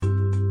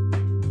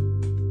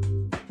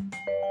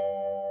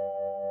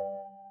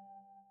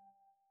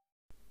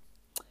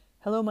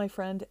Hello, my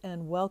friend,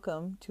 and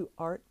welcome to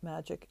Art,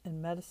 Magic,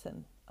 and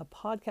Medicine, a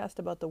podcast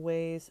about the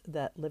ways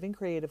that living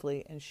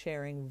creatively and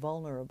sharing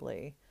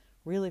vulnerably,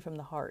 really from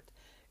the heart,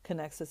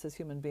 connects us as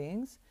human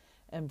beings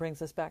and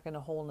brings us back into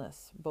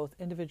wholeness, both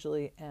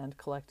individually and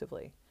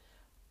collectively.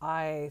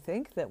 I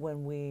think that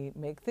when we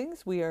make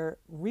things, we are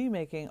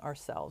remaking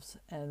ourselves,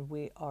 and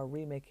we are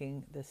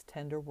remaking this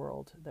tender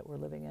world that we're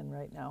living in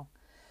right now.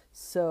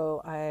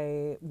 So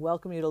I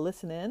welcome you to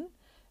listen in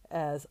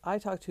as I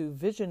talk to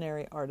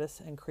visionary artists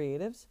and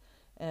creatives,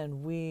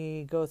 and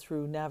we go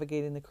through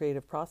navigating the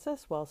creative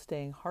process while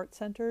staying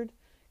heart-centered,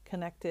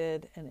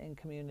 connected, and in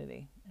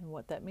community, and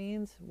what that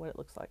means, what it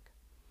looks like.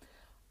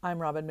 I'm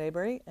Robin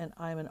Maybury, and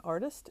I'm an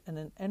artist and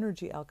an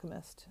energy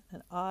alchemist,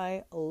 and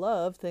I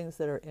love things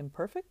that are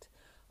imperfect,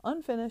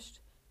 unfinished,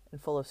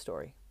 and full of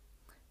story.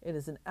 It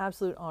is an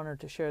absolute honor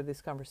to share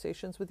these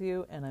conversations with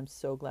you, and I'm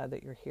so glad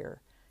that you're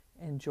here.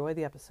 Enjoy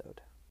the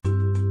episode.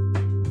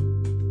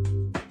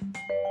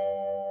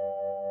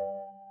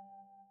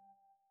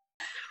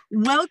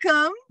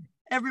 Welcome,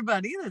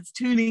 everybody that's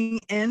tuning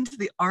in to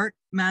the Art,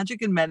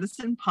 Magic, and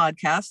Medicine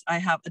podcast. I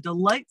have a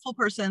delightful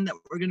person that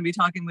we're going to be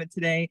talking with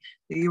today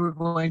that you are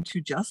going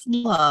to just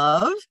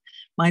love,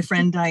 my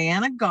friend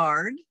Diana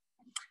Gard.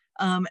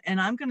 And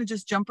I'm going to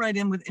just jump right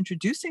in with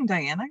introducing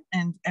Diana,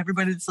 and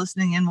everybody that's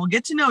listening in will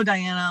get to know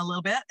Diana a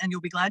little bit, and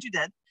you'll be glad you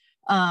did.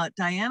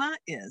 Diana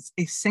is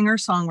a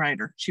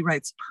singer-songwriter. She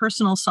writes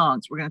personal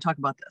songs. We're going to talk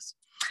about this.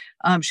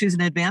 She's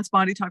an advanced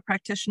body talk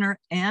practitioner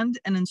and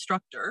an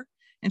instructor,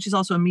 and she's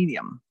also a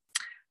medium.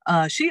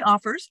 She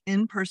offers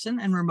in-person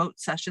and remote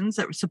sessions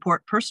that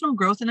support personal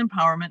growth and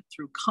empowerment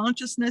through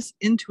consciousness,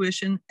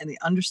 intuition, and the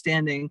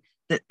understanding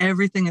that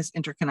everything is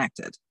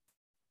interconnected,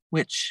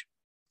 which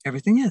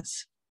everything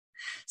is.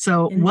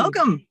 So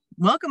Indeed.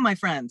 Welcome, my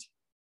friend.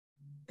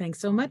 Thanks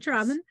so much,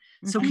 Robin.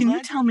 So can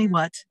you tell me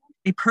what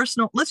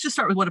let's just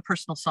start with what a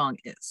personal song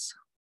is.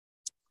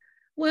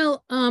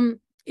 Well,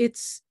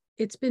 it's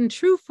been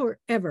true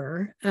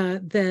forever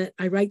that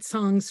I write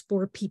songs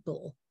for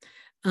people.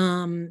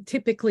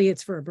 Typically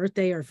it's for a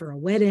birthday or for a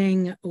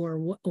wedding or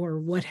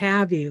what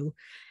have you.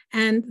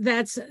 And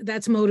that's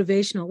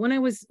motivational. When I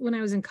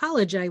was in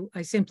college,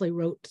 I simply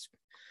wrote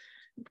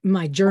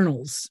my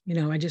journals.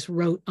 I just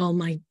wrote all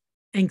my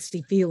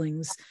angsty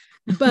feelings,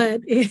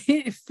 but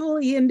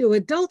fully into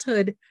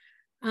adulthood,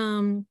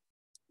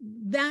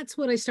 that's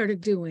what I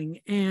started doing.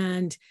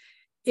 And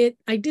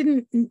I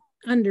didn't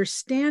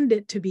understand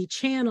it to be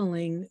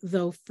channeling,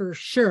 though for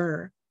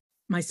sure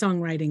my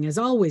songwriting has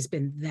always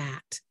been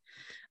that.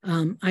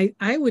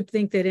 I would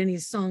think that any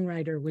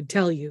songwriter would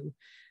tell you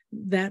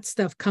that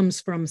stuff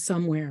comes from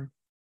somewhere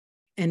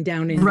and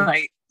down in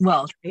right.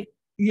 Well, right?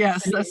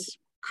 Yes, that's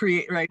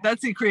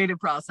That's the creative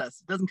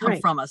process. It doesn't come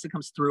from us; it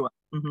comes through us.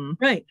 Mm-hmm.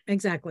 Right,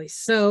 exactly.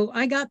 So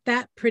I got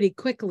that pretty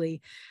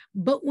quickly,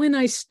 but when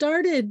I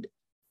started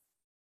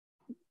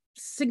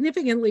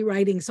significantly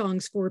writing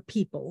songs for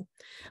people,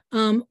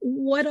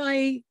 what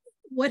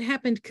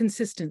happened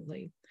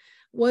consistently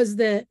was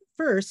that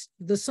first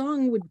the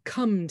song would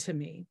come to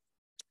me.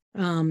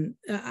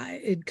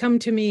 It'd come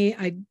to me,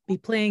 I'd be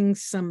playing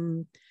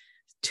some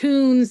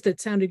tunes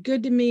that sounded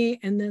good to me,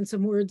 and then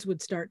some words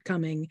would start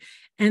coming,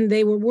 and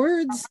they were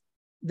words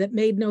that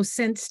made no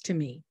sense to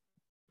me.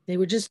 They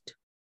were just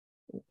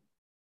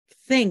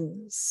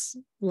things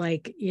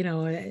like,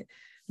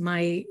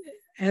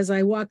 as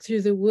I walk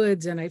through the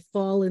woods and I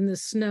fall in the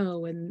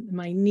snow and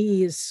my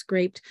knee is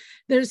scraped,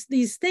 there's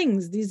these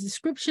things, these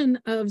description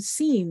of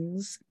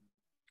scenes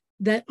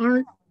that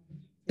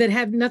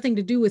have nothing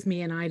to do with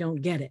me, and I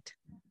don't get it.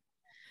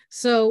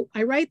 So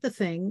I write the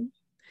thing,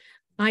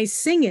 I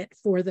sing it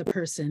for the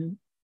person,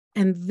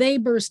 and they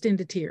burst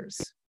into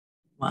tears.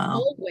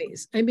 Wow.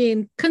 Always. I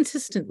mean,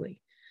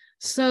 consistently.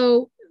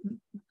 So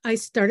I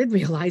started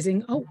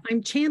realizing,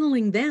 I'm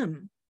channeling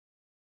them.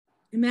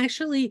 I'm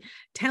actually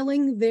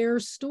telling their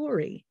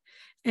story,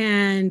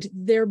 and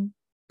their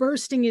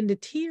bursting into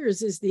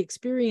tears is the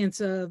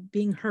experience of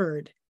being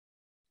heard,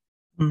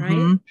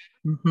 right?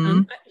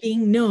 Mm-hmm.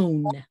 Being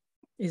known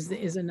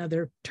is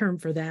another term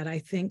for that, I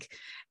think.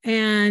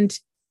 And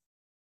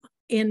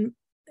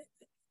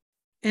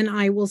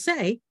I will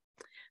say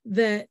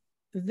that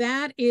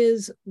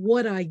is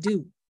what I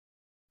do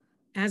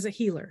as a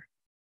healer.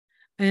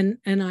 And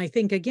I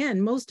think,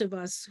 again, most of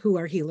us who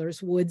are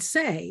healers would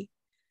say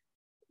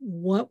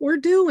what we're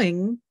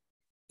doing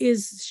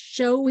is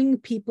showing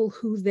people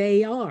who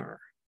they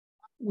are.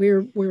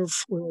 We're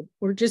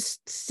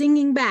just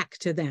singing back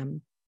to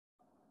them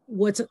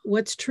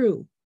what's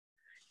true.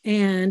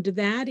 And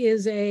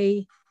that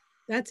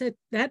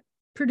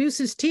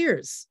produces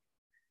tears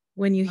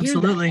when you hear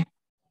that,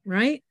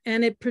 right?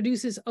 And it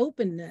produces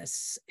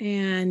openness.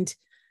 And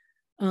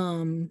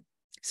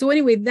so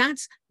anyway,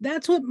 that's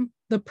what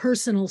the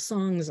personal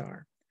songs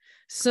are.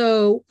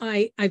 So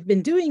I've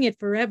been doing it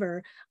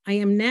forever. I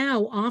am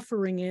now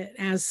offering it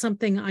as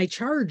something I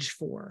charge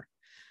for.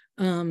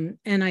 And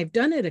I've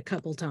done it a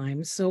couple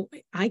times, so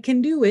I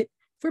can do it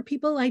for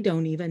people I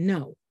don't even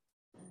know.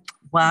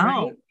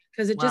 Wow.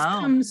 Because it just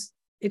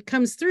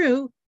comes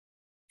through,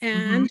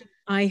 and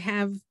I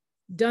have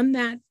done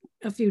that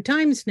a few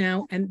times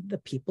now, and the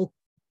people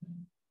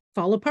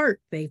fall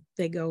apart. They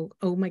go,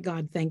 oh my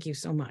God, thank you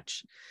so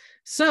much.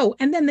 So,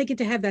 and then they get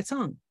to have that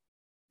song,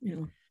 you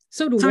know.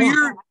 So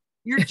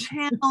you're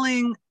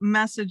channeling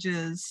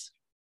messages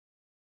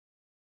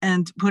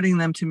and putting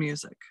them to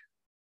music.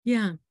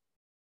 Yeah.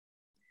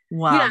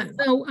 Wow. Yeah.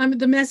 So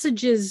the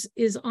message is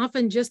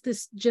often just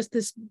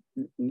this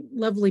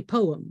lovely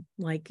poem.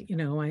 Like, you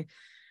know,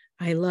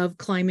 I love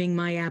climbing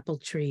my apple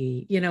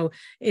tree. You know,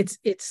 it's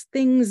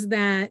things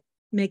that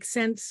make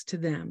sense to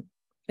them.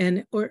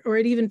 And or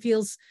it even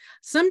feels,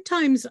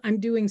 sometimes I'm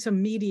doing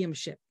some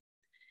mediumship.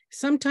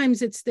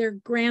 Sometimes it's their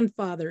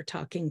grandfather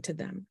talking to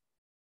them,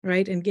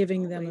 right? And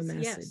giving them a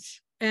message.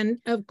 Yes. And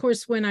of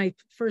course, when I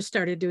first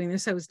started doing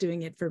this, I was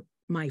doing it for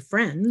my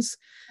friends.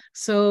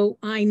 So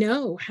I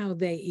know how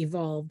they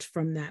evolved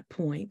from that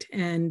point,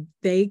 and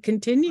they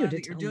continue to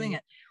tell doing me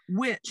it,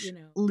 which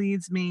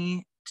leads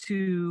me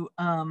to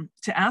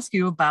ask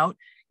you about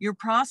your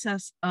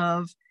process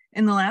of,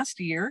 in the last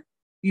year,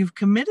 you've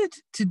committed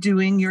to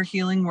doing your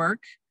healing work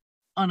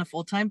on a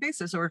full-time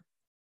basis, or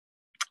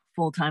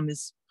full-time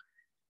is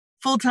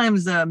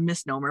a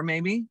misnomer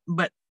maybe,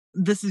 but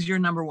this is your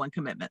number one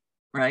commitment,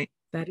 right?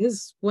 That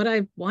is what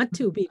I want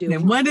to be doing.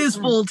 And what is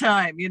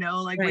full-time? You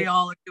know, like, right. We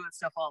all are doing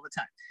stuff all the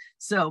time.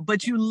 So,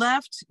 but you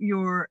left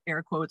your,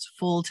 air quotes,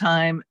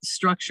 full-time,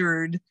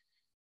 structured,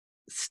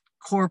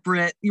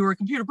 corporate, you were a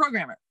computer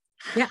programmer.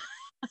 Yeah.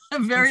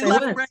 Very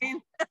left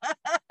brain.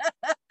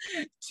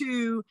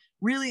 To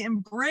really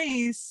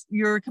embrace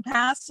your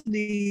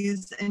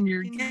capacities and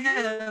your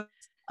gifts.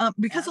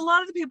 Because a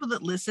lot of the people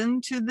that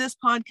listen to this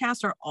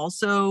podcast are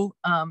also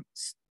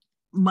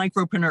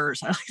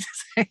micropreneurs, I like to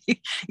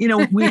say. You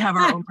know, we have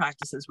our own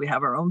practices, we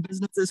have our own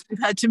businesses. We've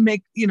had to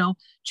make, you know,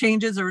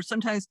 changes, or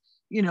sometimes,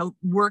 you know,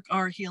 work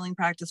our healing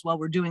practice while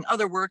we're doing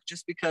other work,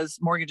 just because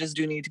mortgages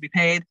do need to be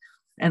paid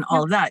and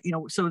all of that. You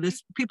know, so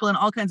there's people in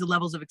all kinds of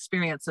levels of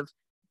experience of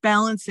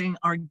balancing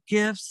our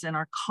gifts and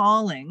our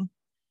calling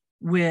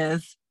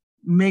with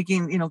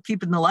making, you know,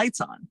 keeping the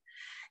lights on.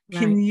 Right.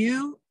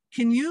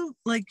 Can you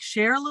like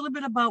share a little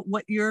bit about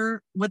what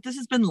this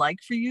has been like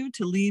for you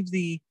to leave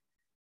the,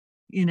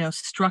 you know,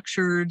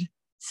 structured,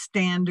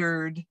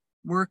 standard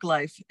work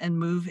life and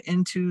move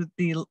into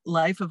the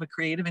life of a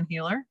creative and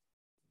healer?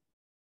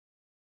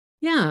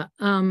 Yeah.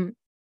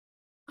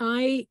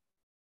 I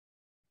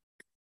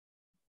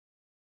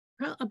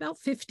about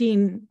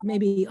 15,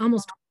 maybe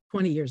almost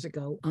 20 years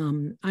ago,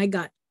 I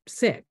got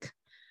sick.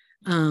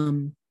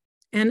 And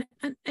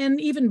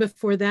even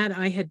before that,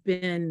 I had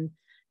been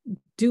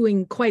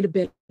doing quite a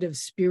bit of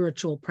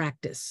spiritual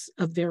practice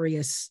of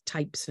various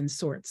types and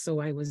sorts. So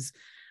I was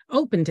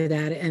open to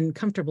that and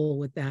comfortable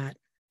with that.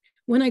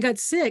 When I got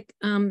sick,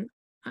 I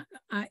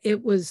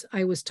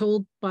was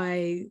told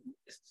by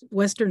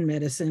Western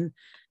medicine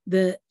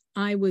that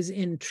I was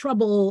in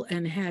trouble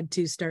and had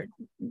to start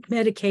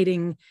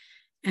medicating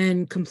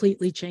and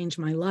completely change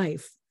my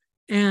life.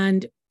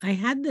 And I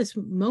had this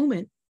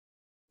moment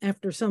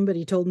after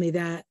somebody told me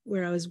that,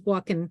 where I was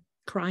walking,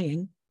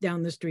 crying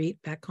down the street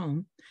back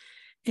home,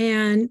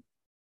 and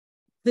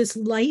this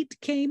light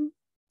came.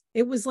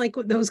 It was like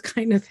those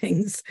kind of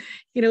things,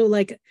 you know,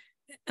 like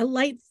a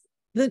light,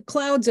 the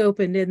clouds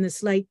opened and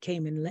this light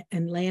came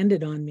and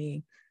landed on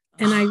me.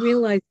 And I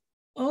realized,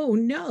 oh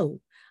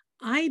no,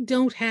 I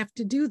don't have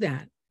to do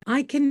that.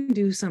 I can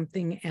do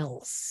something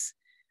else.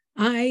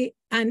 And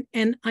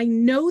I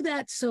know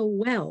that so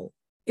well.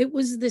 It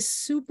was this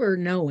super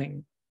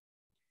knowing.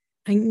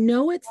 I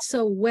know it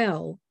so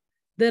well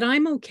that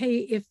I'm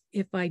okay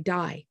if I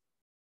die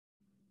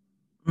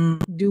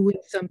doing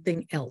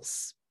something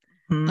else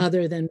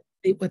other than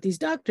what these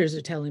doctors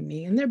are telling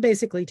me. And they're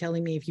basically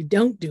telling me, if you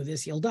don't do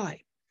this, you'll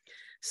die.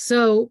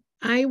 So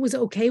I was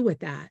okay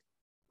with that.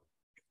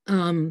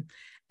 And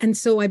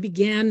so I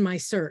began my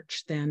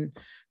search then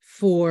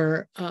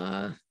for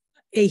a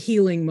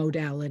healing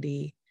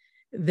modality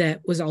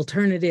that was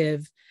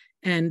alternative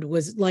and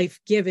was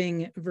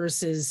life-giving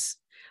versus,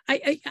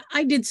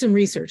 I did some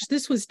research.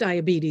 This was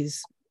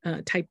diabetes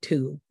type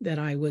 2 that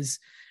I was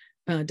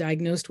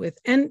diagnosed with.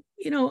 And,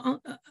 you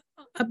know,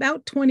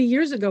 about 20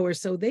 years ago or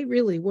so, they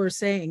really were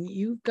saying,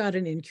 you've got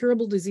an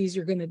incurable disease,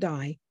 you're going to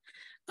die,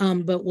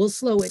 but we'll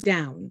slow it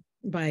down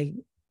by,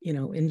 you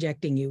know,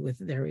 injecting you with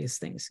various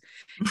things.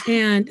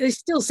 And they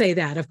still say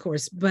that, of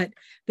course, but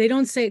they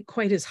don't say it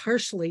quite as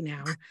harshly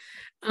now.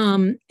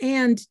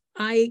 And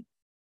I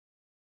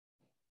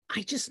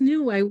just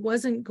knew I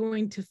wasn't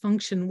going to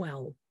function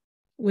well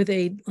with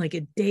a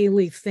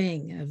daily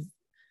thing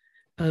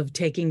of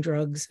taking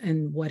drugs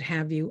and what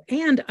have you.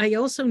 And I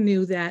also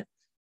knew that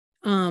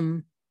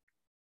I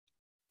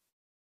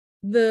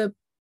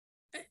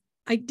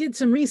did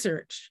some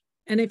research.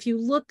 And if you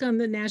look on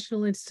the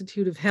National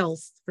Institute of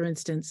Health, for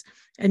instance,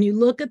 and you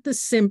look at the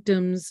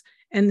symptoms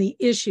and the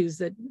issues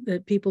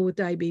that people with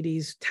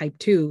diabetes type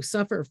 2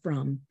 suffer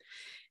from,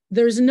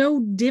 there's no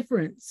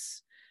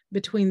difference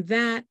between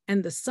that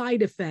and the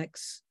side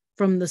effects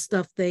from the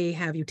stuff they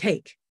have you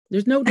take.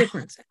 There's no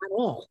difference at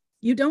all.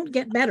 You don't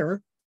get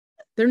better.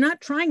 They're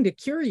not trying to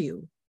cure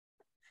you.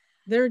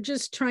 They're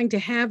just trying to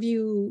have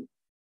you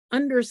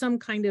under some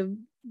kind of,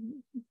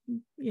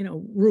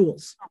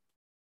 rules.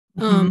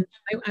 I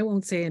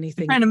won't say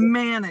anything. They're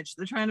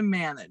trying to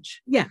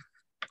manage. Yeah.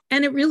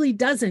 And it really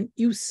doesn't.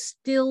 You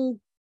still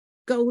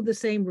go the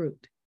same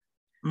route.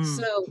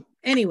 So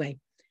anyway,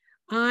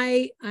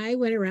 I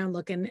went around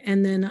looking,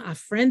 and then a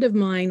friend of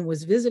mine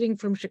was visiting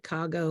from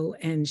Chicago,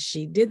 and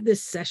she did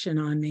this session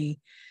on me.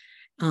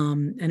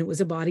 And it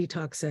was a body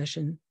talk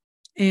session.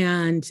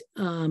 And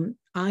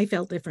I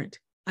felt different.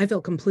 I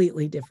felt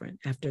completely different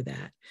after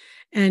that.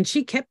 And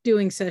she kept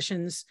doing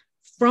sessions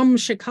from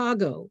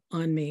Chicago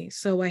on me.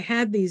 So I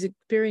had these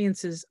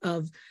experiences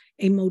of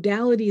a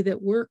modality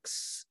that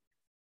works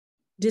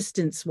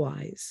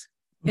distance-wise.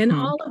 And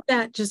all of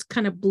that just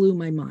kind of blew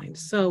my mind.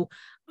 So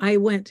I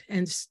went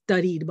and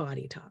studied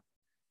body talk.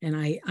 And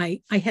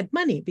I had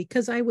money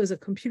because I was a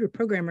computer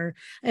programmer,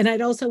 and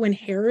I'd also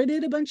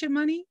inherited a bunch of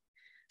money.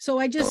 So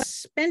I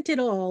just spent it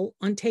all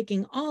on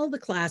taking all the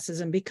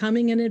classes and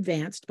becoming an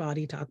advanced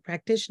body talk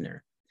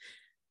practitioner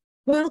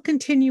while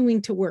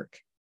continuing to work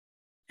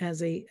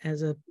as a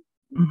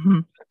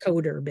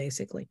coder,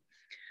 basically.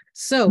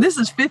 So this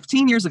is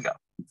 15 years ago.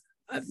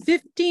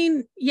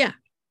 15, yeah,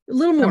 a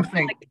little more,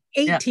 like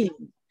 18. Yeah.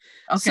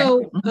 Okay.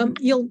 So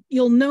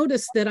you'll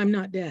notice that I'm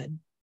not dead.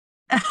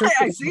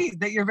 I see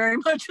that you're very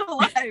much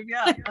alive.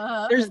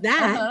 Yeah. There's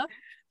that.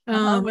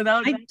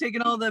 Without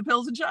taking all the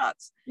pills and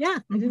shots. Yeah.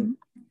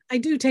 I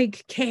do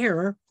take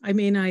care. I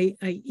mean, I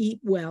eat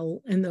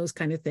well and those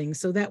kind of things.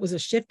 So that was a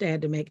shift I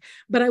had to make.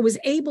 But I was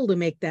able to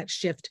make that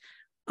shift,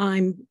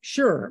 I'm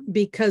sure,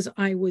 because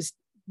I was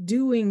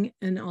doing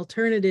an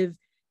alternative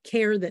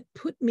care that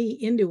put me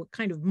into a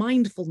kind of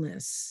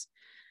mindfulness,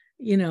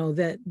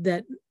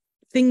 that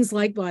things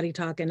like body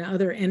talk and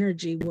other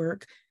energy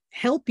work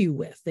help you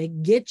with. They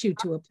get you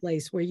to a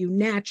place where you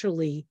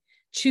naturally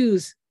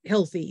choose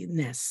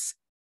healthiness.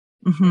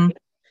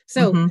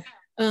 So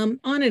on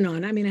and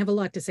on. I mean, I have a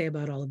lot to say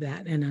about all of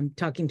that, and I'm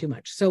talking too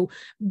much. So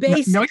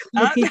basically,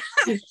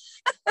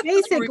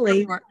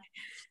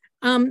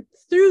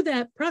 through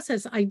that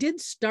process, I did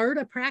start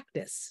a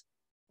practice,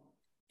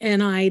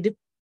 and I'd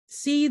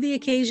see the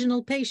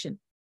occasional patient.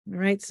 All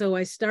right. So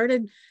I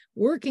started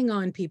working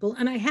on people,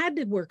 and I had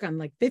to work on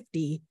like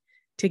 50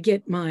 to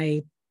get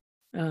my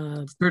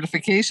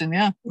certification.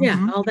 Yeah.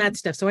 All that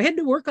stuff. So I had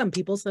to work on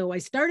people. So I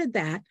started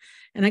that,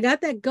 and I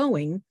got that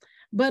going,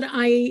 but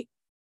I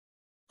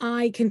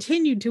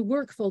continued to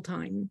work full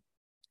time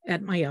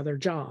at my other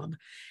job.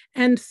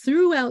 And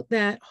throughout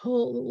that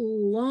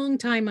whole long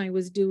time I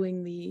was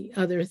doing the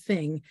other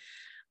thing,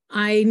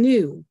 I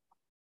knew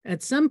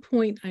at some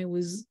point I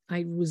was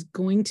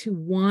going to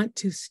want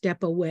to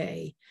step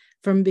away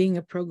from being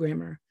a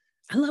programmer.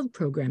 I love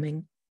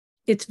programming.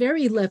 It's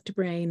very left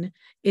brain.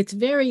 It's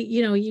very,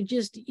 you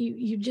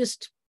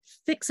just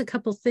fix a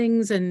couple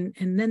things and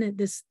then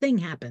this thing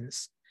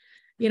happens.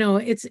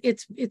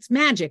 It's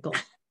magical.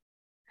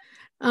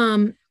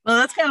 Well,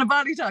 that's kind of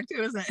body talk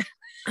too, isn't it?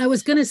 I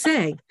was going to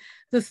say,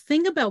 the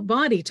thing about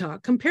body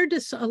talk compared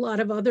to a lot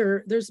of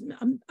other, there's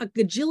a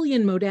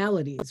gajillion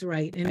modalities,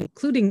 right? And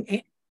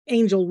including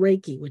angel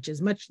Reiki, which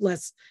is much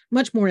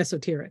more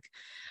esoteric.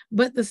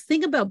 But the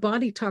thing about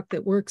body talk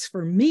that works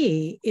for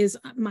me is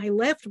my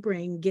left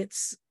brain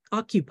gets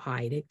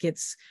occupied. It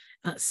gets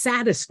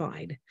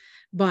satisfied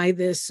by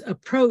this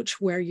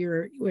approach where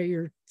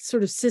you're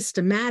sort of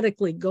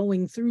systematically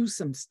going through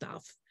some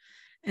stuff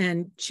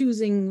and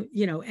choosing,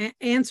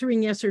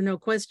 answering yes or no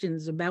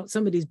questions about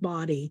somebody's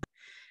body,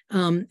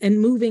 and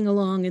moving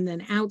along, and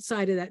then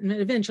outside of that, and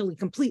eventually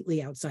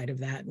completely outside of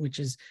that, which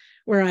is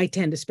where I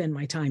tend to spend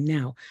my time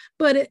now.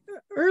 But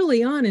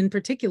early on, in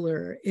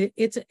particular,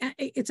 it's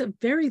a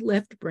very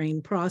left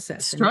brain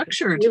process.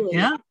 Structured, really,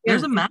 yeah.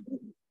 There's a map.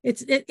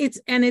 It's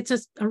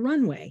a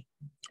runway.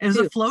 It's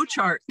a flow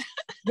chart.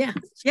 Yeah.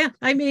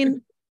 I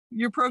mean,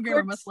 your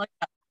programmer must like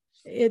that.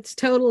 It's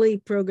totally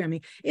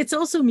programming. It's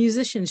also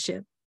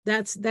musicianship.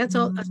 That's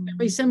all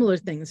very similar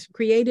things.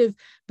 Creative,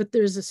 but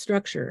there's a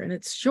structure, and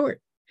it's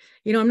short.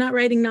 I'm not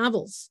writing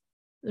novels.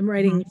 I'm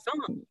writing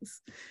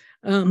songs.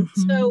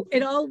 So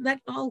that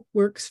all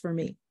works for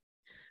me.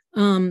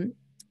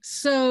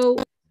 So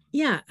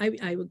yeah,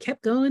 I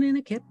kept going and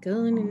I kept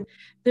going, and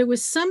there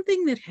was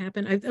something that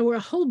happened. There were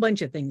a whole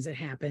bunch of things that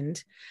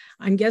happened.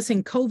 I'm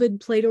guessing COVID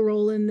played a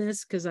role in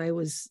this, because I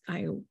was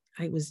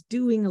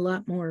doing a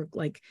lot more,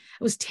 like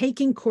I was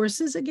taking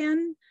courses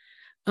again.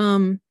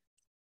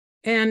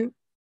 And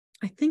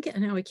I think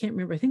now I can't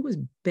remember. I think it was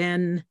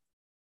Ben.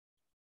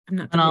 I'm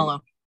not.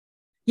 Manalo.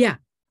 Yeah,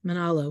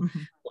 Manalo.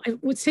 I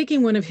was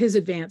taking one of his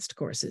advanced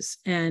courses,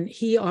 and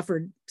he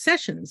offered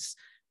sessions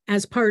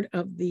as part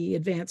of the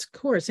advanced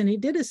course. And he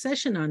did a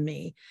session on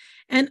me.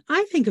 And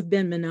I think of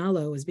Ben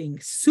Manalo as being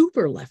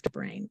super left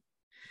brain.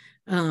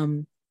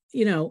 And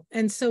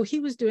so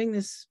he was doing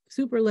this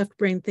super left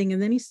brain thing.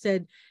 And then he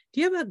said, "Do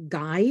you have a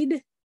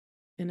guide?"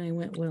 And I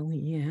went, "Well,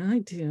 yeah, I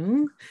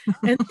do."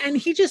 And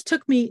he just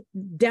took me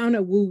down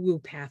a woo-woo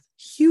path,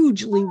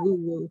 hugely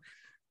woo-woo,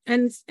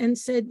 and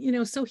said,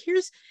 "So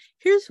here's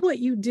what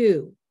you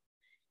do.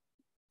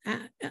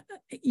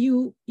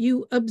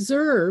 you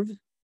observe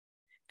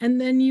and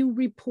then you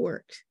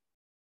report.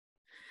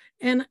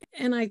 And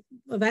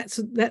that's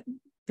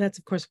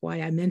of course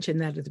why I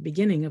mentioned that at the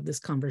beginning of this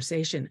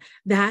conversation.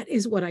 That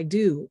is what I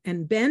do.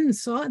 And Ben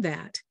saw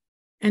that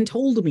and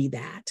told me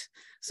that.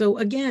 So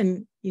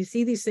again, you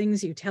see these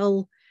things, you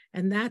tell,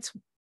 and that's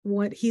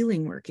what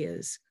healing work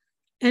is.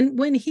 And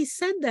when he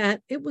said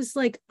that, it was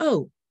like,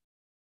 oh,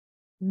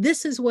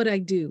 this is what I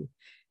do.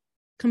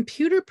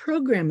 Computer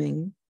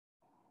programming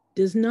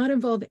does not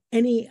involve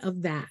any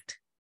of that.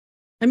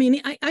 I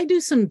mean, I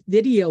do some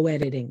video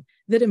editing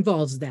that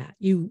involves that.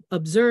 You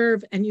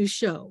observe and you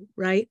show,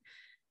 right?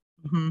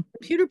 Mm-hmm.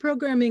 Computer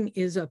programming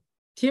is a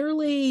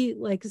purely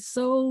like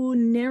so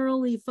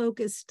narrowly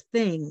focused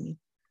thing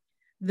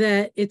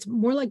that it's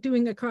more like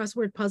doing a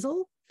crossword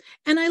puzzle.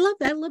 And I love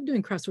that. I love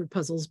doing crossword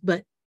puzzles,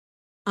 but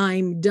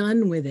I'm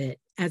done with it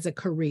as a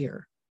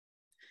career.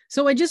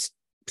 So I just,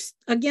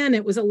 again,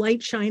 it was a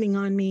light shining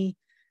on me.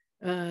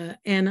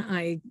 And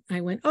I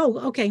went,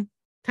 oh, okay,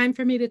 time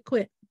for me to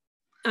quit.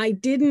 I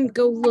didn't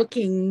go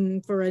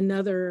looking for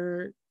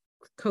another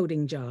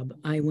coding job.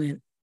 I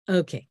went,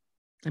 okay,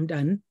 I'm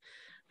done.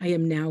 I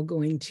am now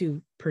going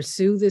to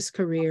pursue this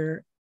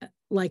career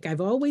like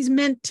I've always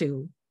meant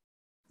to.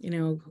 You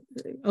know,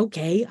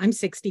 okay, I'm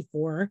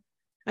 64.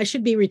 I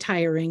should be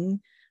retiring,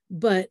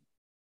 but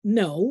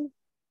no.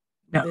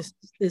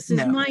 This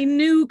is my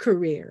new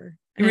career.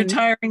 You're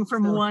retiring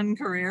from one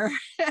career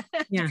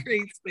to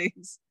create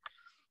space.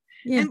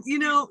 Yeah. And, you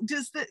know,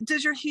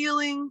 does your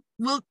healing,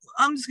 well,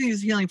 I'm just going to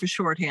use healing for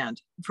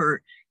shorthand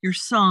for your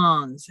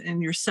songs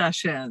and your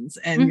sessions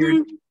and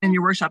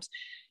your workshops.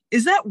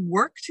 Is that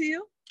work to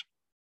you?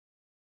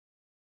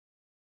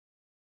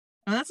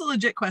 Oh, that's a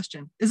legit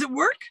question. Is it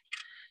work?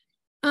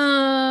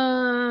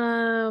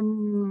 No.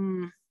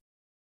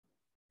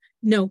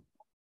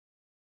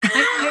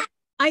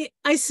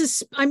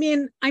 I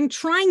mean, I'm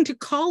trying to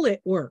call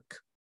it work.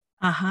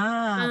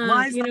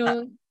 Why is that?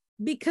 Know,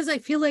 because I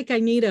feel like I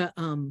need a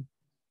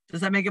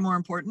Does that make it more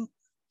important?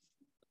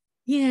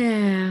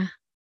 Yeah.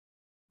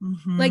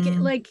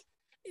 Mm-hmm. Like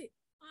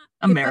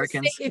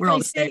Americans, we're all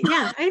the same.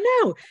 Yeah, I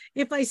know.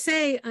 If I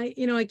say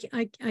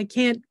I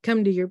can't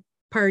come to your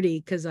party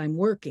because I'm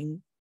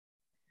working,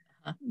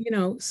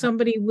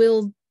 somebody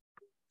will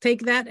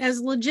take that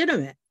as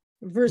legitimate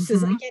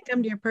versus I can't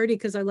come to your party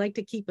because I like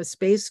to keep a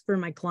space for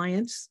my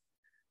clients.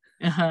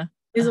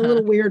 Is a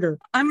little weirder.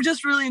 I'm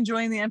just really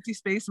enjoying the empty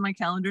space in my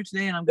calendar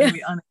today, and I'm going to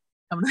be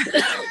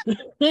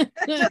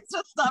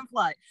just not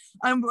fly.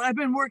 I've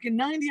been working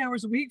 90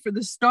 hours a week for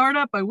this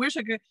startup. I wish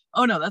I could.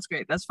 Oh no, that's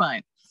great. That's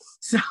fine.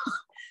 So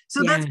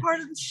that's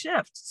part of the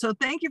shift. So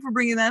thank you for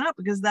bringing that up,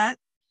 because that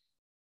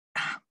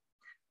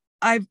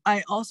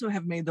I also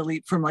have made the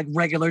leap from like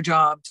regular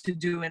job to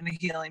doing a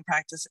healing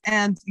practice.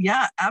 And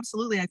yeah,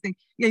 absolutely. I think,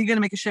 you got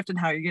to make a shift in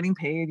how you're getting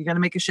paid. You got to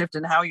make a shift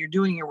in how you're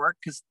doing your work,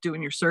 because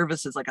doing your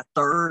service is like a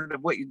third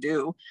of what you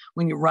do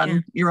when you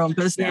run your own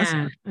business.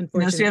 Yeah,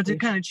 unfortunately. So you have to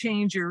kind of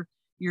change your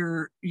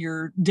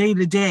day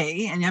to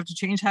day, and you have to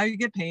change how you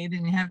get paid,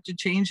 and you have to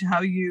change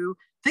how you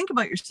think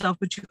about yourself,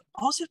 but you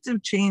also have to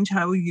change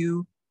how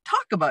you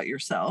talk about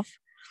yourself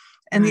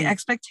and the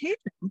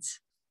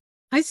expectations.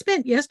 I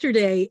spent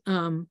yesterday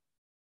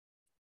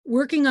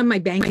working on my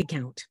bank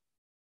account,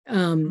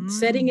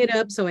 setting it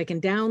up so I can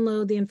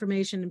download the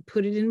information and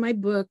put it in my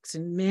books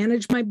and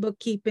manage my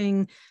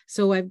bookkeeping.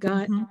 So I've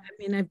got,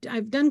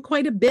 I've done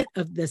quite a bit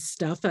of this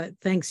stuff,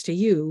 thanks to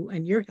you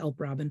and your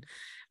help, Robin,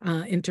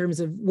 in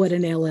terms of what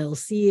an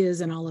LLC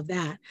is and all of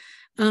that.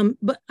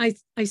 But I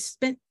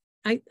spent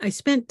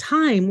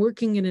time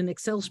working in an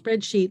Excel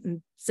spreadsheet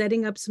and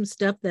setting up some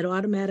stuff that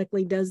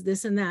automatically does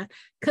this and that,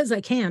 because I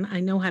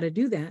know how to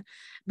do that.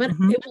 But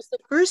it was the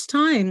first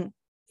time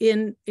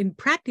in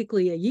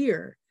practically a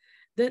year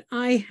that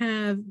I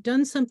have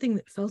done something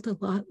that felt a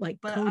lot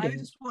like coding. I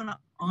just want to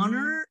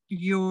honor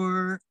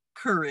your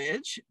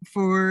courage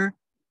for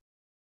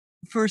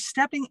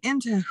stepping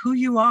into who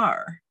you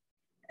are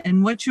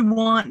and what you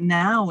want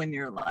now in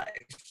your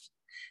life.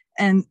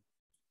 And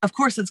of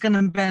course, it's going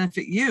to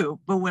benefit you.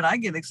 But what I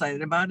get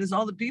excited about is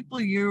all the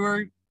people you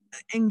are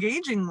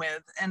engaging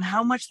with and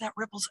how much that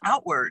ripples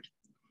outward.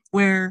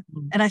 And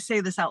I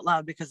say this out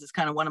loud because it's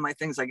kind of one of my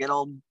things I get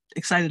all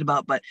excited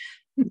about. But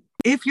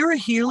if you're a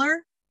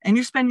healer and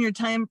you're spending your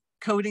time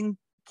coding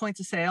points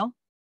of sale,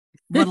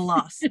 what a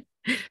loss.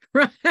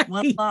 Right.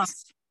 What a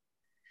loss.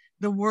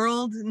 The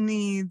world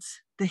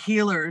needs the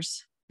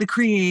healers, the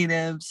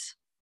creatives.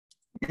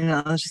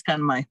 That's just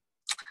kind of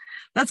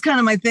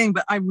my thing.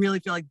 But I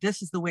really feel like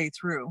this is the way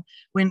through,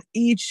 when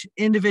each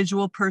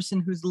individual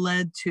person who's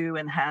led to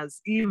and has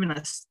even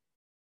a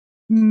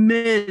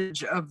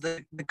smidge of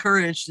the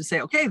courage to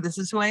say, okay, this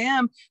is who I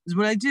am, this is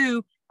what I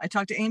do. I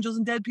talk to angels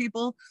and dead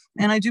people,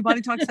 and I do body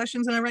talk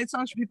sessions, and I write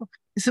songs for people.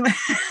 So,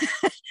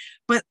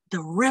 but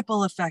the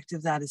ripple effect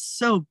of that is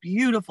so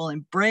beautiful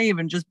and brave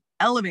and just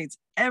elevates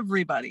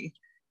everybody.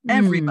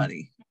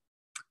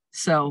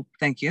 So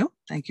thank you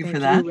for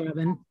that.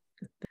 Robin.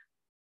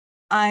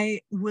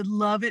 I would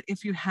love it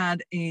if you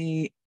had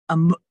a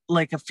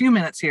like a few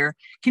minutes here.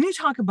 Can you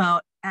talk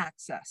about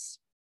access?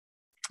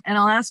 And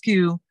I'll ask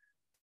you,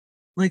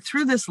 like,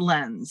 through this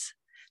lens.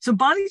 So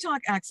Body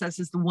Talk Access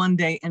is the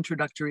 1-day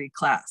introductory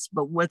class.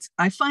 But what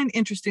I find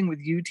interesting with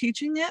you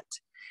teaching it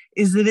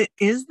is that it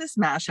is this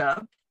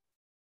mashup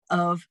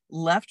of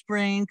left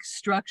brain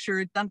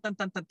structured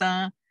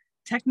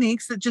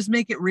techniques that just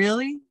make it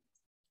really,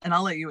 and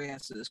I'll let you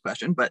answer this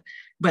question, but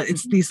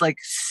it's these like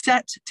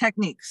set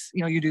techniques.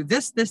 You know, you do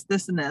this, this,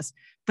 this, and this,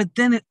 but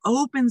then it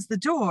opens the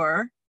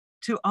door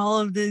to all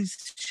of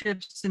these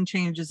shifts and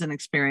changes and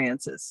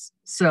experiences.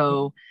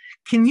 So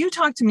can you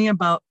talk to me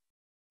about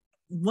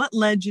what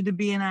led you to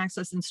be an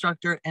Access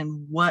instructor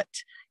and what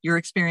your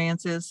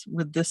experience is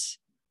with this?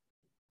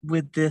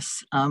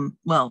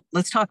 Well,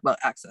 let's talk about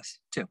Access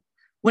too.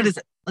 What is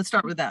it? Let's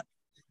start with that.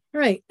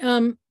 All right.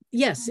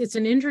 Yes, it's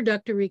an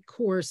introductory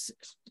course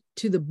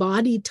to the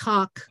Body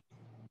Talk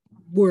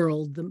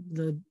world,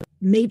 the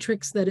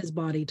matrix that is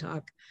Body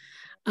Talk.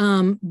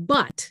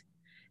 But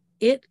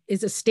it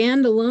is a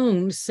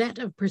standalone set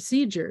of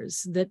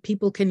procedures that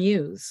people can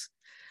use.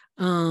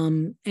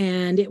 And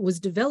it was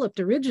developed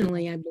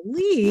originally, I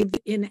believe,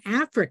 in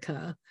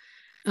Africa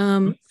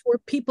for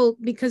people,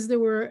 because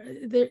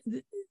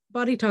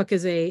Body Talk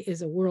is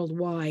a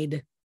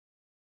worldwide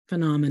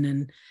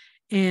phenomenon.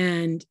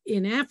 And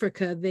in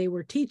Africa, they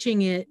were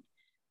teaching it,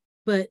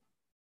 but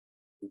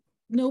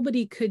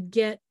nobody could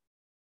get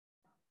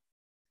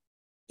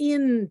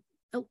in.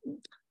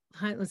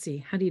 Let's see,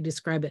 how do you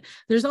describe it?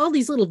 There's all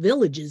these little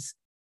villages.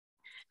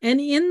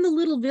 And in the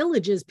little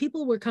villages,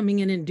 people were coming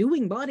in and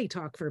doing Body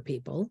Talk for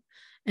people.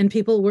 And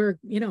people were,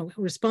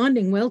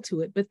 responding well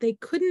to it, but they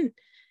couldn't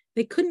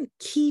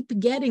keep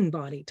getting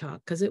Body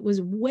Talk because it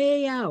was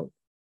way out,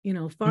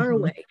 far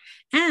away.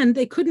 And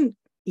they couldn't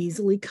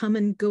easily come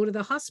and go to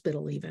the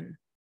hospital even.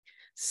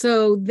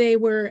 So they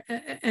were,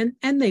 and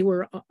they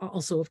were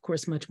also, of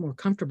course, much more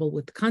comfortable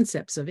with the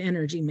concepts of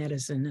energy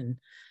medicine and,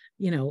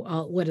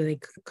 what do they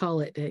call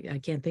it? I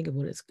can't think of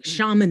what it's,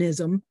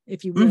 shamanism,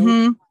 if you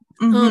will.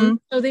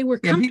 So they were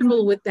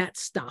comfortable with that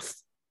stuff,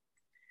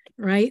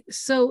 right?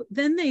 So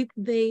then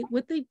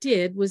what they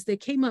did was they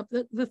came up,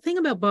 the thing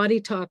about Body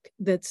Talk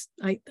that's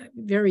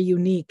very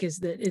unique is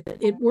that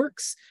it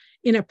works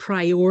in a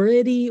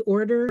priority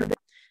order.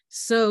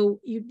 So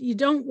you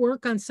don't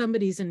work on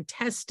somebody's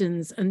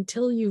intestines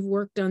until you've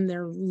worked on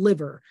their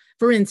liver.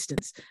 For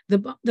instance,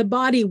 the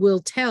body will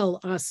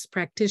tell us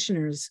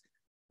practitioners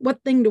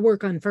what thing to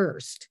work on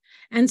first.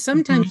 And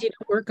sometimes you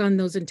don't work on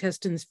those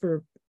intestines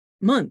for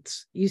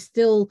months. You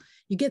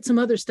get some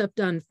other stuff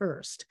done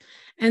first.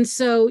 And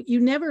so you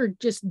never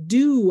just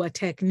do a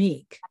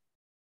technique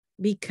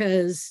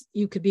because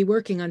you could be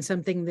working on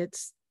something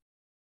that's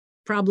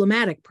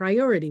problematic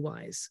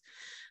priority-wise.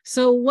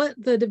 So what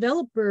the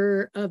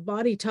developer of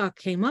Body Talk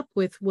came up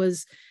with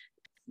was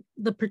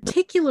the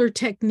particular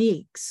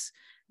techniques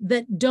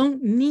that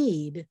don't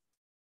need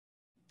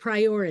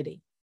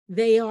priority.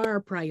 They are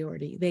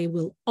priority. They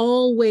will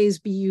always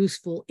be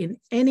useful in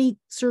any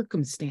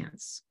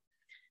circumstance.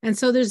 And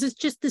so there's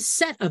just this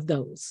set of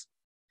those.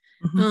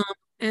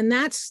 And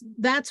that's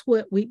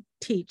what we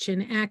teach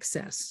in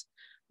Access.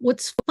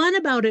 What's fun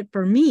about it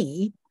for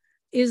me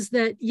is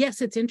that, yes,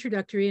 it's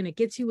introductory and it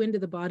gets you into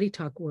the Body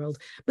Talk world,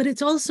 but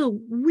it's also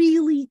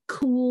really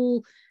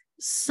cool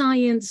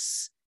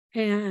science,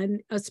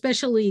 and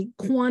especially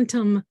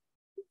quantum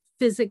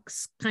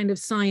physics kind of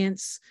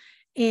science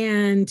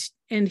and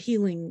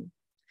healing.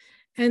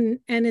 And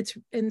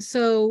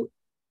so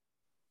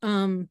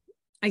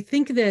I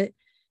think that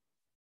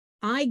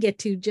I get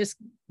to just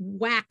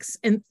wax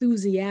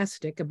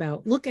enthusiastic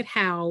about, look at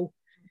how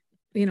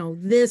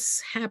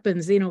this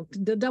happens,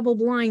 the double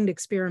blind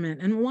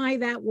experiment and why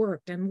that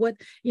worked, and what,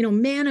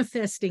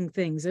 manifesting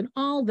things and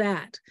all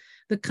that,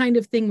 the kind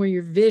of thing where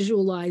you're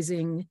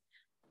visualizing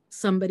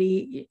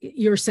somebody,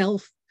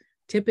 yourself,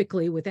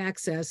 typically with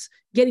Access,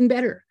 getting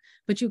better,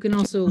 but you can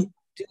also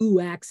do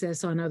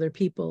Access on other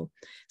people.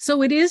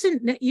 So it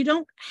isn't that you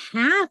don't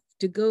have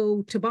to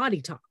go to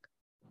Body Talk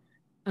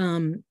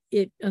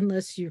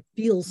unless you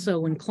feel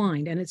so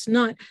inclined. And it's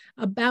not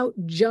about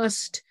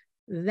just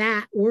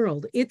that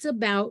world. It's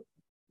about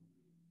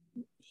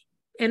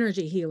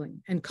energy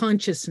healing and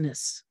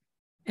consciousness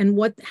and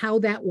how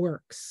that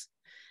works.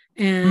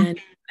 And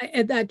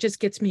that just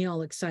gets me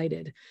all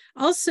excited.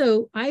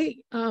 Also,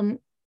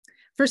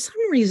 for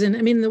some reason,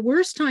 the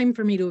worst time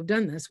for me to have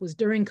done this was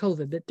during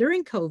COVID, but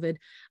during COVID,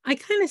 I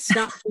kind of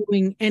stopped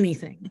doing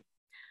anything.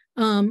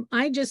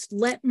 I just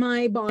let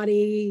my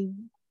body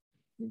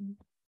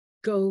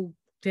go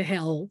to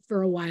hell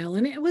for a while,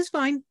 and it was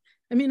fine.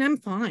 I'm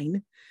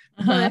fine,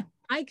 but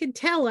I could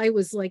tell I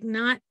was like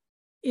not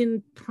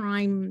in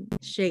prime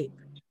shape.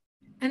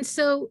 And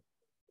so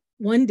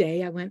one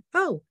day I went,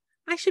 oh,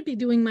 I should be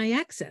doing my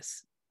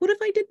Access. What if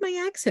I did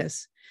my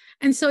Access?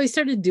 And so I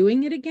started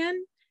doing it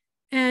again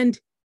and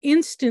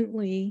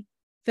instantly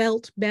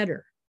felt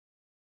better.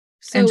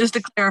 So, and just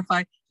to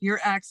clarify, your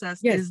Access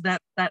is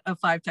that set of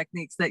 5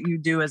 techniques that you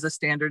do as a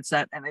standard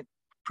set, and it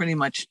pretty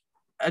much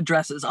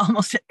addresses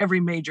almost every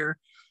major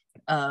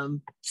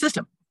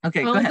system.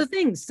 Okay, go all ahead. the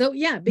things. So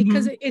yeah,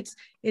 because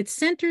it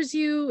centers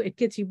you, it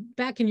gets you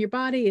back in your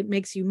body, it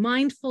makes you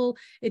mindful,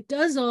 it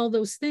does all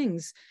those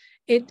things.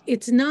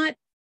 It's not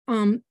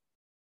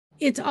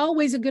it's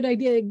always a good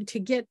idea to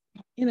get,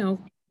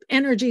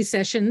 energy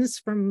sessions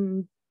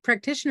from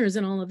practitioners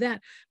and all of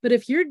that. But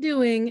if you're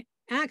doing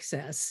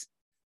access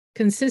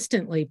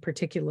consistently,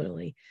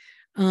 particularly,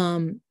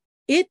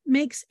 it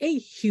makes a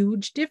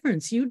huge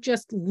difference. You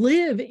just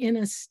live in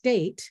a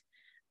state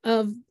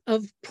of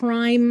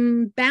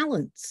prime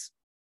balance,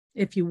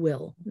 if you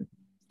will.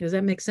 Does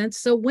that make sense?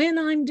 So when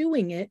I'm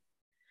doing it,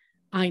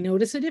 I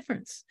notice a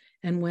difference.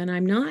 And when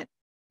I'm not,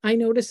 I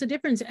notice a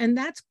difference. And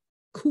that's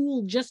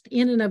cool just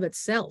in and of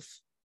itself,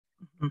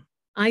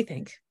 I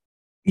think.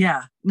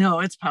 Yeah, no,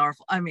 it's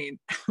powerful. I mean,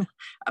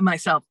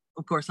 myself,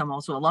 of course, I'm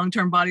also a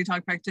long-term body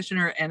talk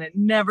practitioner, and it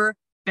never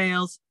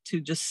fails to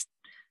just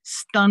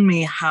stun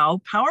me how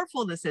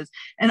powerful this is.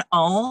 And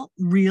all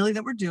really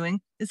that we're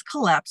doing is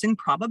collapsing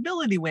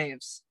probability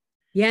waves.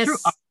 Yes. Through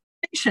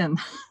observation.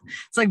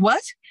 It's like,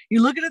 what?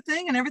 You look at a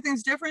thing and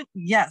everything's different?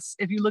 Yes.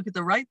 If you look at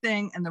the right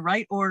thing in the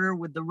right order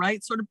with the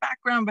right sort of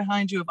background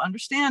behind you of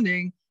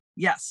understanding,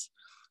 yes,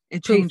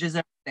 it changes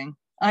everything.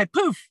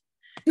 Poof.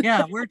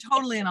 Yeah, we're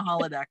totally in a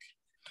holodeck.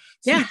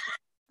 So, yeah.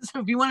 So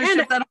if you want to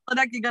shift that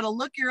holodeck, you got to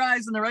look your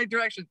eyes in the right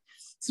direction.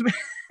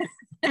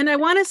 And I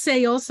want to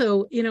say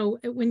also,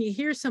 when you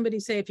hear somebody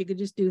say, if you could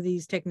just do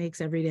these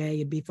techniques every day,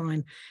 you'd be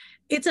fine.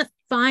 It's a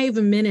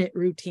 5-minute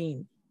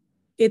routine.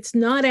 It's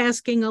not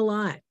asking a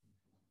lot,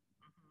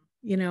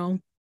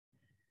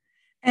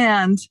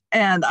 And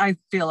I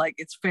feel like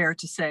it's fair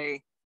to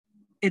say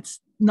it's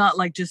not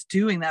like just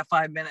doing that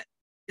 5 minute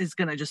is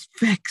going to just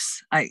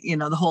fix,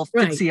 the whole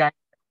fixie,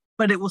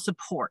 but it will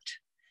support.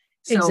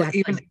 So exactly.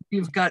 Even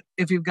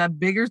if you've got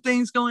bigger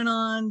things going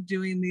on,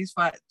 doing this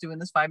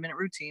 5-minute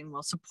routine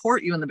will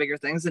support you in the bigger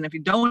things. And if you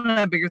don't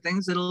have bigger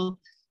things, it'll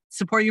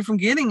support you from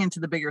getting into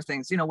the bigger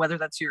things, whether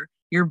that's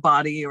your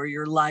body or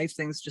your life,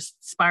 things just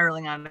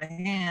spiraling out of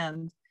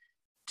hand.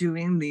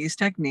 Doing these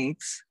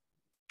techniques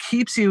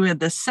keeps you at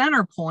the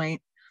center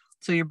point.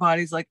 So your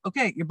body's like,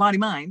 okay, your body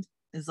mind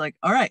is like,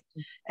 all right.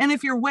 And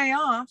if you're way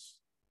off,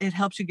 it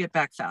helps you get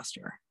back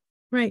faster.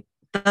 Right.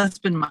 That's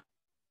been my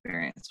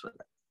experience with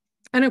it.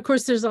 And of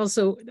course, there's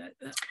also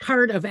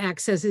part of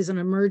access is an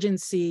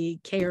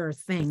emergency care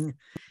thing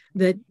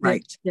that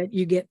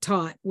you get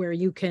taught, where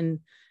you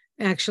can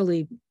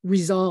actually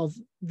resolve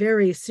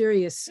very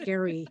serious,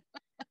 scary.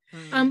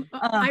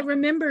 I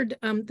remembered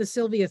the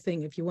Sylvia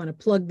thing, if you want to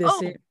plug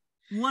this in.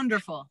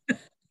 Wonderful.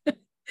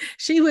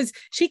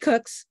 She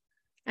cooks,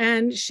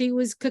 and she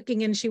was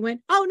cooking, and she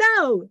went, "Oh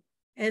no."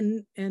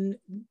 And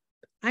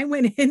I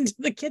went into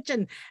the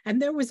kitchen,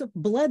 and there was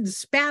blood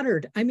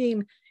spattered. I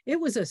mean, it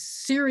was a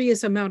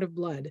serious amount of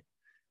blood.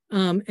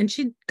 And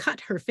she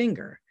cut her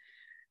finger.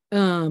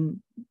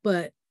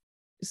 But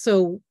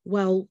so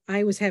while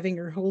I was having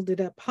her hold it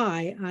up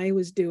high, I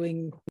was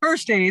doing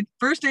first aid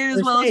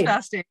as well as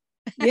fast aid.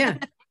 Yeah.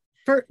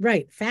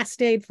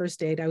 Fast aid,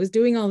 first aid. I was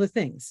doing all the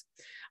things.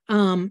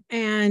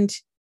 And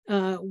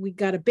we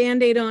got a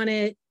Band-Aid on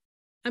it.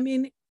 I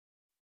mean,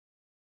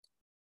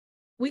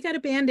 we got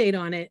a Band-Aid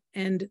on it,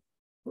 and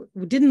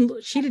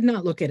she did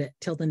not look at it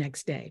till the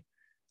next day.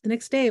 The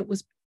next day it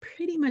was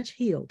pretty much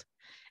healed.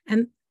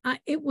 And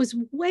it was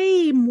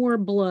way more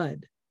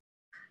blood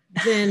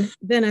than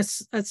a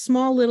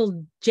small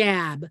little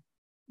jab,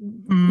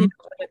 a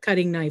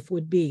cutting knife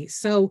would be.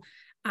 So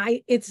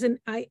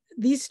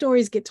these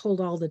stories get told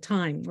all the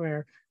time,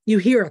 where you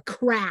hear a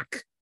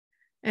crack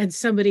and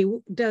somebody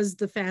does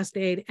the fast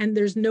aid and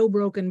there's no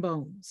broken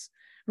bones,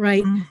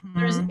 right?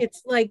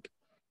 It's like,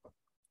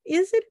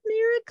 is it a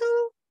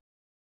miracle?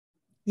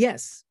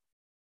 Yes.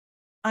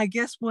 I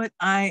guess what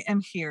I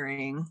am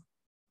hearing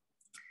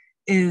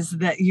is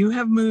that you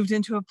have moved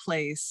into a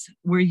place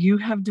where you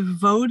have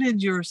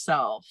devoted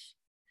yourself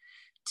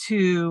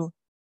to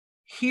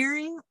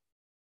hearing,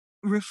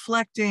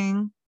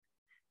 reflecting,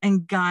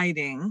 and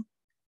guiding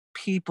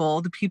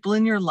the people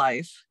in your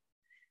life,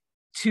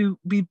 to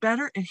be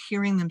better at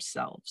hearing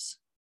themselves.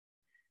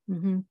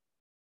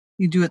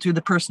 You do it through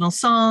the personal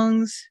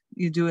songs,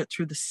 you do it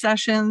through the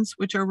sessions,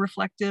 which are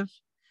reflective.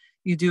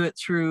 You do it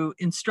through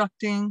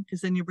instructing,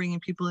 because then you're bringing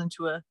people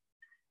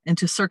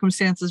into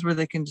circumstances where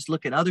they can just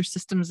look at other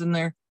systems in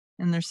their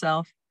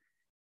self.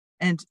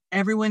 And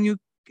everyone you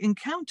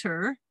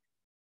encounter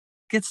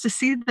gets to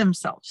see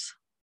themselves.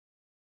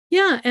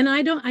 Yeah. And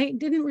I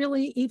didn't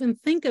really even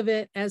think of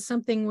it as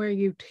something where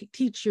you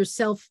teach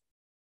yourself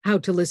how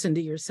to listen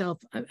to yourself.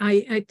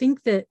 I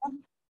think that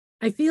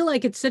I feel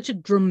like it's such a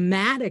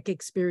dramatic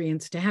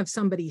experience to have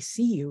somebody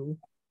see you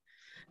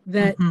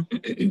that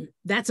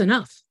that's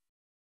enough.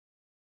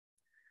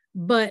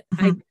 But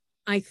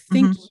I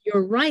think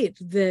you're right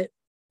that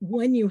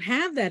when you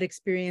have that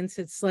experience,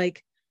 it's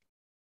like,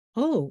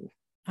 oh,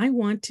 I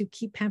want to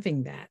keep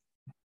having that.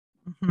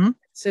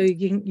 So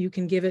you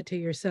can give it to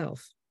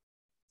yourself.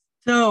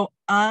 So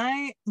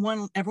I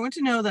want everyone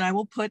to know that I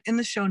will put in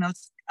the show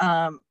notes,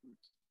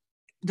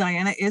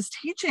 Diana is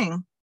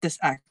teaching this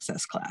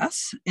access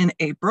class in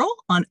April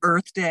on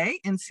Earth Day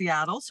in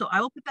Seattle. So I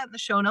will put that in the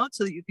show notes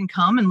so that you can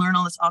come and learn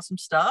all this awesome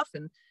stuff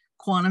and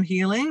quantum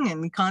healing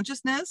and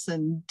consciousness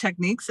and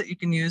techniques that you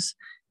can use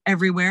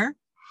everywhere.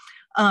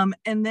 And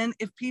then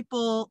if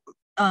people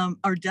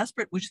are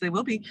desperate, which they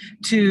will be,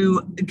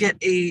 to get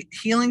a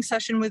healing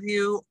session with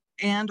you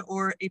and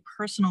or a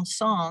personal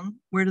song,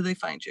 where do they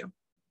find you?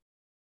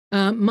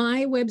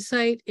 My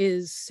website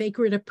is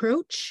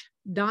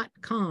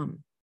sacredapproach.com.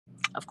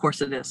 Of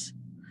course it is.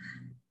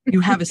 You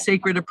have a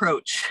sacred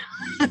approach.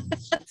 I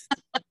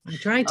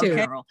try to.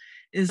 Okay.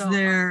 Is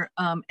there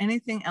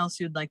anything else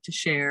you'd like to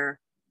share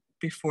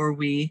before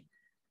we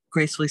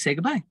gracefully say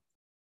goodbye?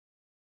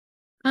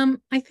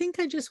 I think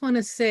I just want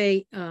to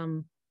say,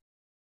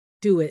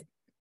 do it.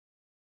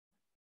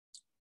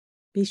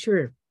 Be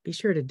sure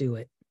to do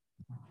it.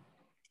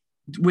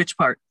 Which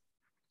part?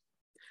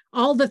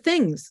 All the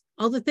things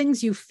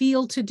you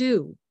feel to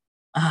do.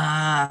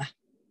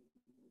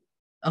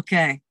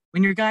 Okay.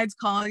 When your guides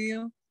call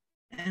you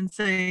and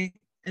say,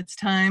 it's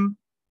time.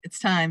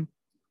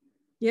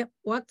 Yep.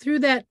 Walk through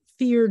that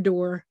fear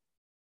door.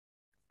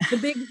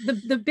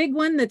 The big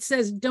one that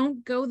says,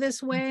 don't go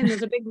this way. And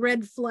there's a big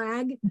red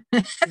flag.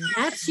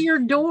 That's your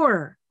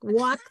door.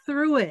 Walk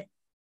through it.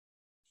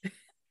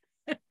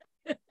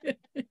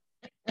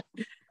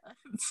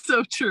 It's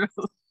so true.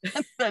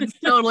 That's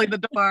totally the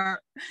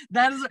door.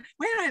 That is,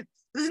 wait a minute.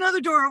 There's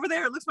another door over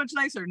there. It looks much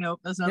nicer.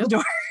 Nope, that's not the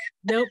door.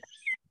 Nope.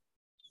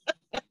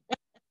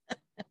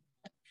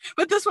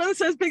 But this one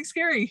says big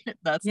scary.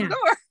 That's the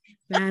door.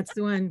 That's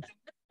the one.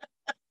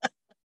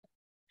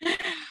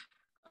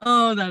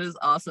 Oh, that is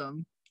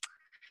awesome.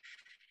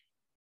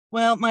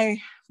 Well,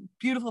 my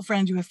beautiful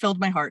friend, you have filled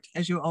my heart,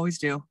 as you always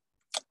do.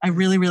 I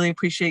really, really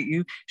appreciate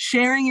you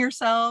sharing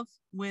yourself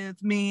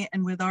with me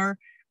and with our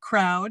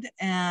crowd.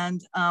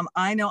 And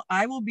I know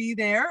I will be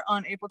there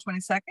on April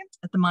 22nd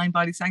at the Mind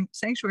Body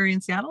Sanctuary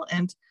in Seattle.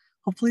 And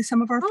hopefully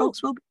some of our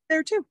folks will be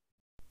there too.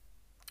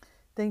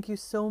 Thank you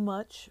so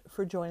much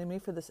for joining me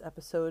for this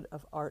episode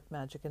of Art,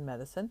 Magic, and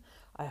Medicine.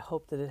 I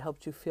hope that it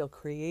helped you feel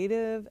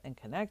creative and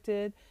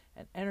connected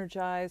and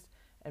energized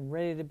and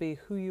ready to be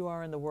who you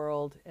are in the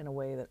world in a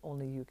way that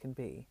only you can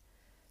be.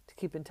 To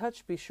keep in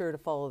touch, be sure to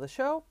follow the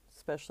show,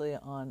 especially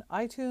on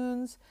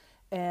iTunes.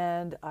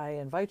 And I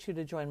invite you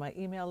to join my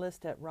email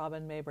list at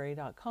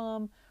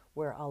robinmayberry.com,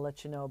 where I'll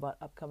let you know about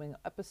upcoming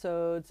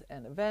episodes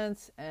and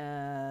events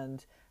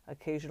and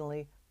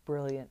occasionally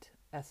brilliant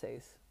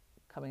essays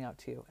coming out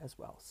to you as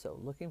well. So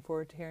looking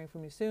forward to hearing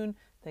from you soon.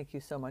 Thank you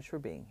so much for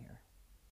being here.